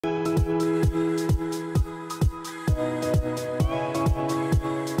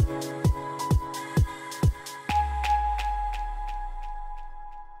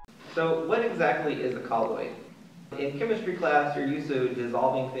So what exactly is a colloid? In chemistry class, you're used to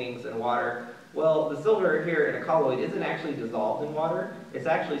dissolving things in water. Well, the silver here in a colloid isn't actually dissolved in water. It's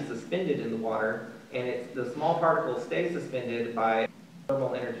actually suspended in the water, and the small particles stay suspended by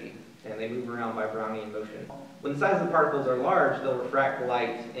thermal energy, and they move around by Brownian motion. When the size of the particles are large, they'll refract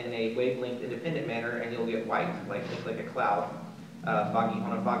light in a wavelength-independent manner, and you'll get white, like a cloud.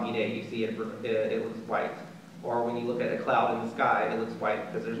 On a foggy day, you see it looks white. Or when you look at a cloud in the sky, it looks white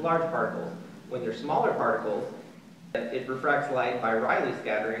because there's large particles. When there's smaller particles, it refracts light by Rayleigh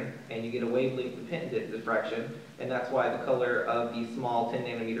scattering, and you get a wavelength-dependent diffraction, and that's why the color of these small 10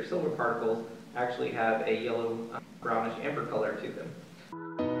 nanometer silver particles actually have a yellow brownish amber color to them.